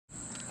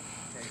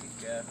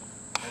Yeah,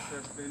 that's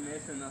what's been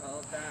missing the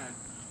whole time.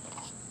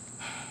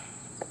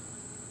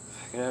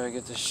 If I could ever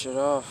get this shit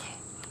off,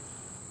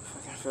 I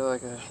fucking feel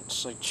like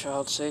it's like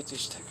child safety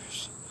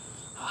stickers.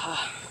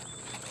 Aha.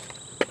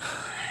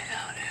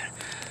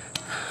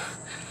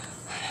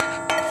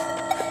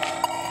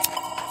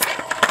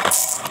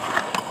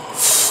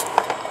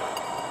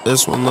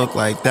 This one look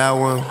like that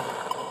one.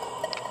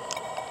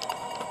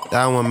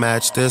 That one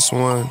matched this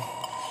one.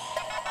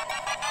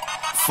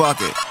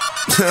 Fuck it.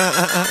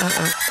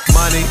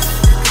 Money.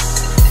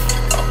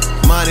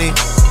 Money.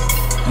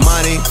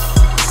 Money.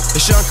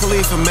 It's Young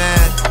Khalifa,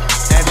 man.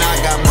 And I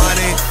got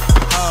money,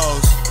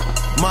 hoes.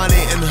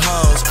 Money and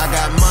hoes. I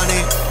got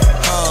money,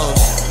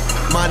 hoes.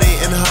 Money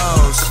and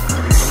hoes.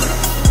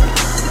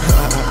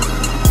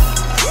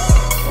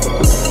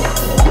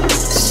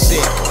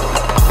 Sick.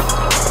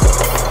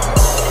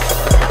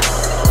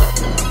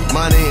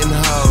 Money and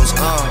hoes,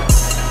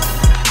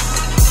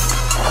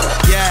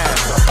 yeah.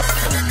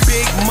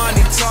 Big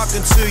money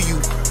talking to you.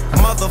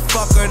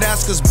 Motherfucker,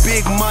 that's cause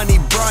big money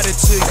brought it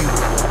to you.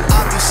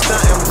 I be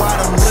stunting while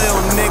them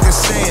little niggas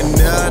saying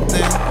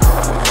nothing.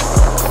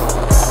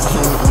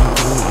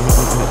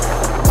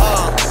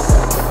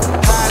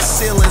 High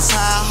ceilings,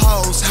 high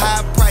hoes,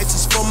 high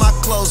prices for my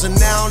clothes, and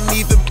I don't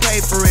even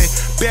pay for it.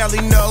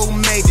 Barely know who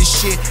made this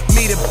shit.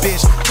 Meet a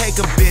bitch, take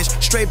a bitch,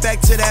 straight back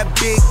to that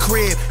big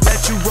crib.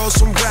 Let you roll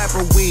some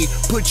rapper weed,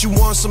 put you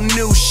on some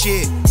new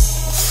shit.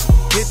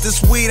 Hit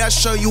this weed, I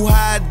show you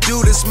how I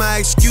do this. My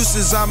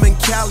excuses, I'm in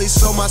Cali,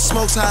 so my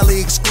smoke's highly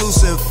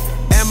exclusive.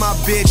 And my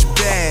bitch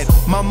bad,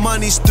 my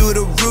money's through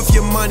the roof.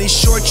 Your money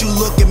short, you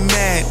looking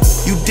mad.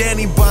 You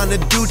Danny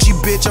Bonaducci,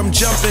 bitch, I'm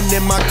jumping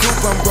in my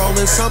coupe. I'm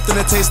rolling something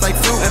that tastes like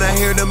fruit. And I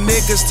hear them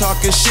niggas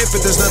talking shit,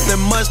 but there's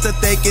nothing much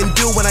that they can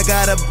do when I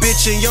got a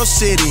bitch in your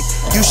city.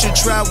 You should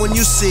try when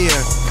you see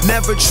her.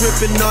 Never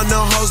tripping on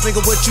no hoes,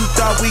 nigga, what you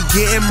thought we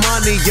getting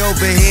money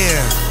over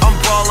here? I'm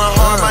ballin'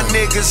 hard, my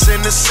niggas in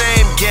the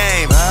same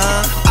game.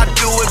 I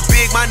do it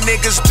big, my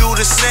niggas do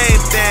the same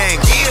thing.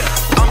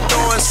 Yeah, I'm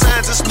throwing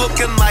signs, it's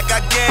looking like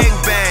I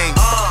gangbang.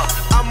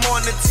 I'm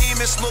on the team,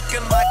 it's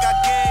looking like I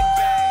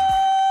gangbang.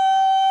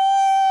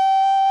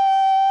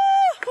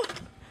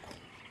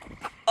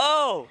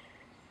 Oh!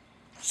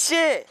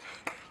 Shit!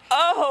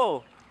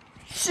 Oh!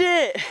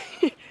 Shit!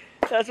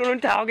 That's what I'm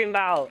talking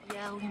about.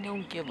 Yeah, we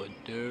don't give a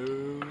damn.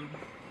 You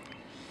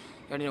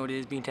already know what it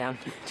is, Beantown,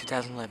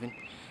 2011.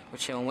 We're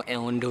chilling with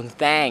Ellen doing the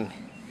thing.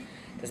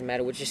 Doesn't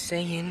matter what you're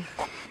saying.